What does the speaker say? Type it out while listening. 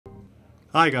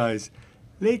Hi guys,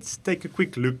 let's take a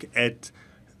quick look at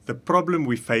the problem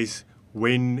we face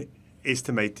when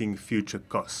estimating future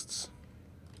costs.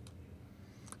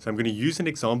 So I'm going to use an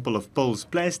example of Paul's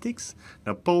Plastics.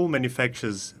 Now Paul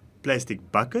manufactures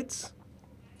plastic buckets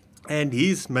and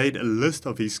he's made a list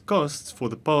of his costs for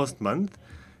the past month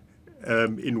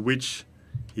in which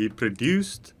he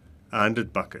produced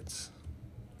 100 buckets.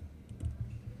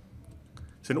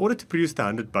 So in order to produce the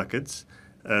 100 buckets,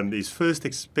 his first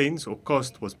expense or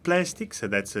cost was plastic, so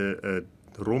that's a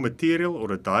raw material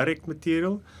or a direct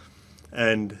material,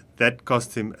 and that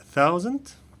cost him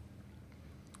 1,000.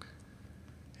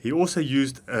 He also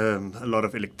used a lot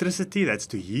of electricity, that's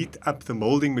to heat up the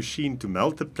molding machine to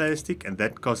melt the plastic, and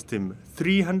that cost him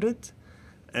 300.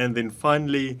 And then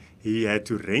finally he had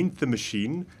to rent the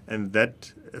machine, and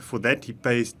for that he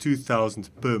pays 2,000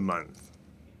 per month.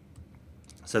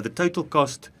 So the total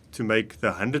cost to make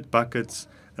the 100 buckets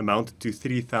amounted to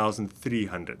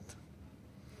 3,300.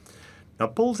 Now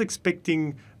Paul's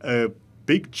expecting a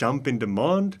big jump in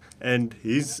demand, and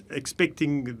he's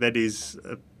expecting that his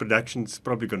production's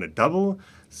probably going to double,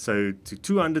 so to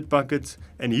 200 buckets,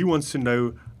 and he wants to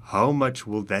know how much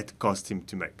will that cost him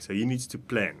to make. So he needs to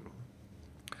plan.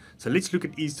 So let's look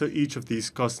at each of these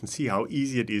costs and see how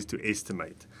easy it is to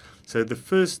estimate. So the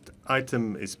first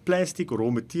item is plastic or raw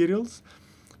materials.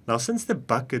 Now, since the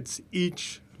buckets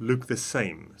each look the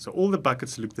same, so all the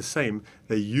buckets look the same,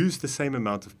 they use the same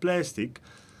amount of plastic,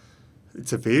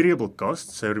 it's a variable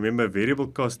cost. So remember, variable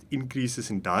cost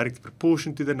increases in direct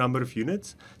proportion to the number of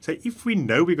units. So if we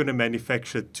know we're going to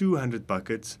manufacture 200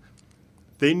 buckets,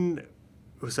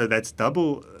 so that's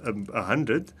double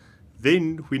 100,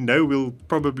 then we know we'll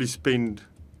probably spend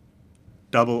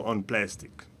double on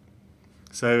plastic.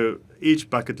 So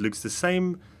each bucket looks the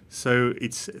same, so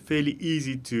it's fairly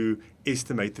easy to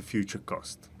estimate the future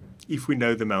cost if we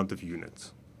know the amount of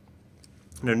units.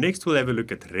 Now next we'll have a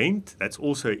look at rent. That's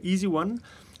also an easy one.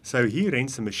 So he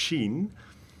rents a machine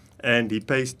and he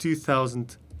pays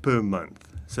 2,000 per month.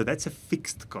 So that's a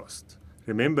fixed cost.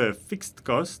 Remember, a fixed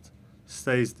cost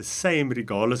stays the same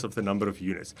regardless of the number of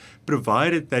units,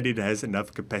 provided that it has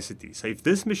enough capacity. So if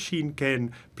this machine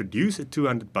can produce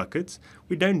 200 buckets,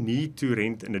 we don't need to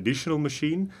rent an additional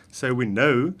machine, so we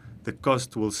know the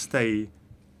cost will stay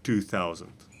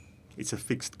 2,000. It's a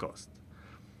fixed cost.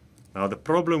 Now the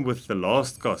problem with the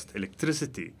last cost,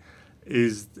 electricity,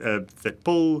 is that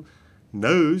Paul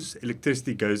knows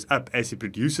electricity goes up as he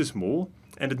produces more,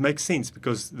 and it makes sense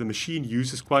because the machine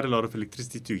uses quite a lot of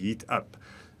electricity to heat up.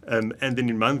 And then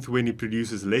in month when he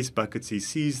produces less buckets, he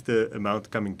sees the amount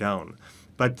coming down.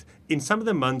 But in some of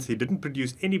the months he didn't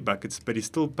produce any buckets, but he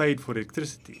still paid for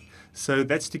electricity. So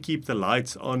that's to keep the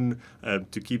lights on,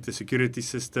 to keep the security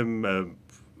system,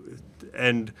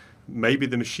 and maybe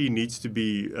the machine needs to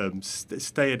be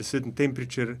stay at a certain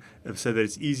temperature so that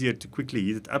it's easier to quickly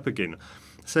heat it up again.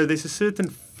 So there's a certain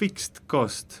fixed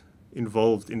cost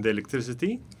involved in the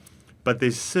electricity, but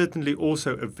there's certainly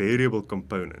also a variable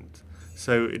component.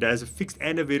 So it has a fixed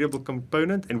and a variable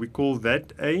component, and we call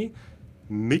that a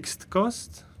mixed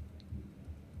cost,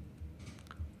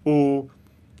 or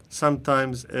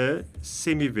sometimes a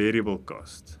semi-variable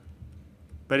cost.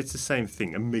 But it's the same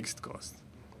thing, a mixed cost.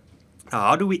 Now,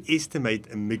 how do we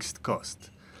estimate a mixed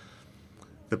cost?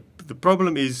 The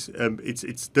problem is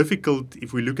it's difficult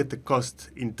if we look at the cost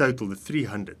in total, the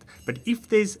 300. But if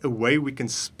there's a way we can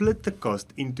split the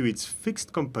cost into its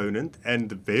fixed component and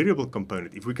the variable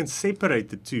component, if we can separate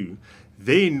the two,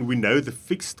 then we know the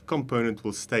fixed component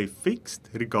will stay fixed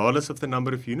regardless of the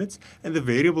number of units, and the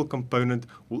variable component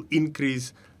will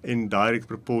increase in direct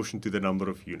proportion to the number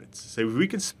of units. So if we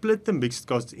can split the mixed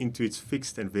cost into its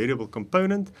fixed and variable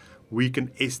component, we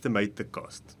can estimate the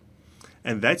cost.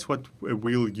 And that's what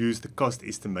we'll use the cost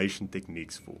estimation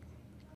techniques for.